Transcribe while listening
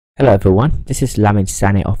Hello everyone, this is Lamin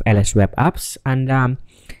Sane of LS Web Apps, and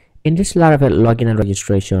in this Laravel login and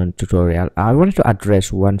registration tutorial, I wanted to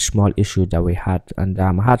address one small issue that we had, and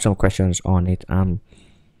I had some questions on it in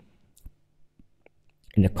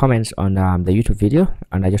the comments on the YouTube video,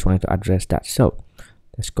 and I just wanted to address that. So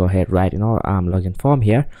let's go ahead right in our login form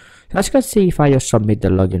here. So as you can see, if I just submit the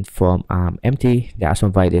login form empty, there are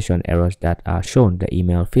some validation errors that are shown. The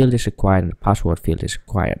email field is required and the password field is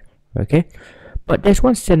required. Okay. But there's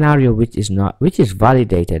one scenario which is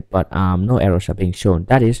validated, but no errors are being shown.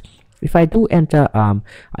 That is, if I do enter a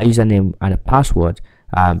username and a password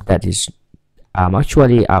that is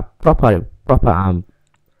actually a proper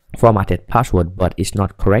formatted password, but it's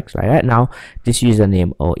not correct. Right now, this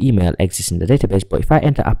username or email exists in the database, but if I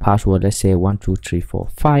enter a password, let's say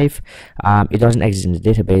 12345, it doesn't exist in the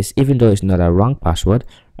database, even though it's not a wrong password.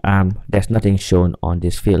 There's nothing shown on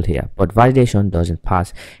this field here, but validation doesn't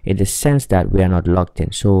pass in the sense that we are not logged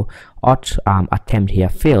in. So auth attempt here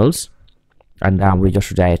fails, and we just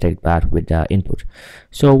redirected that with the input.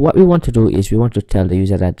 So what we want to do is we want to tell the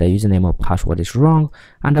user that the username or password is wrong,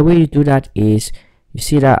 and the way you do that is you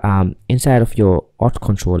see that inside of your auth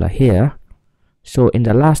controller here. So in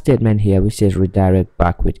the last statement here, which says redirect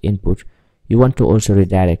back with input, you want to also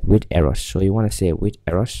redirect with errors. So you want to say with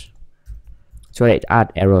errors, so it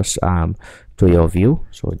add errors to your view.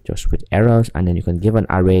 So just with errors, and then you can give an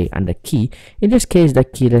array and the key. In this case, the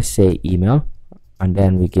key, let's say email, and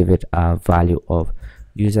then we give it a value of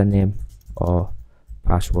username or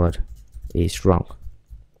password is wrong,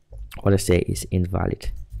 or let's say is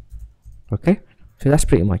invalid. Okay, so that's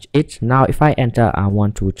pretty much it. Now if I enter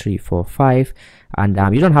 12345, and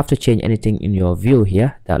you don't have to change anything in your view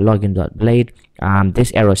here, that login.blade,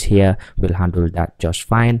 these errors here will handle that just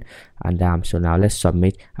fine. And so now let's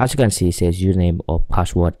submit. As you can see, it says username or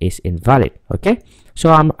password is invalid. Okay,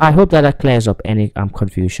 so I hope that clears up any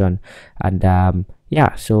confusion. And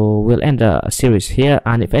yeah, so we'll end a series here,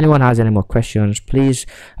 and if anyone has any more questions, please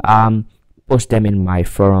post them in my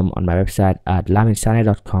forum on my website at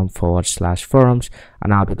laminsane.com/forums,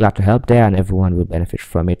 and I'll be glad to help there, and everyone will benefit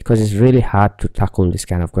from it, because it's really hard to tackle this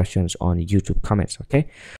kind of questions on YouTube comments. Okay,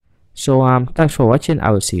 so thanks for watching. I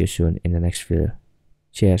will see you soon in the next video.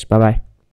 Cheers, bye bye.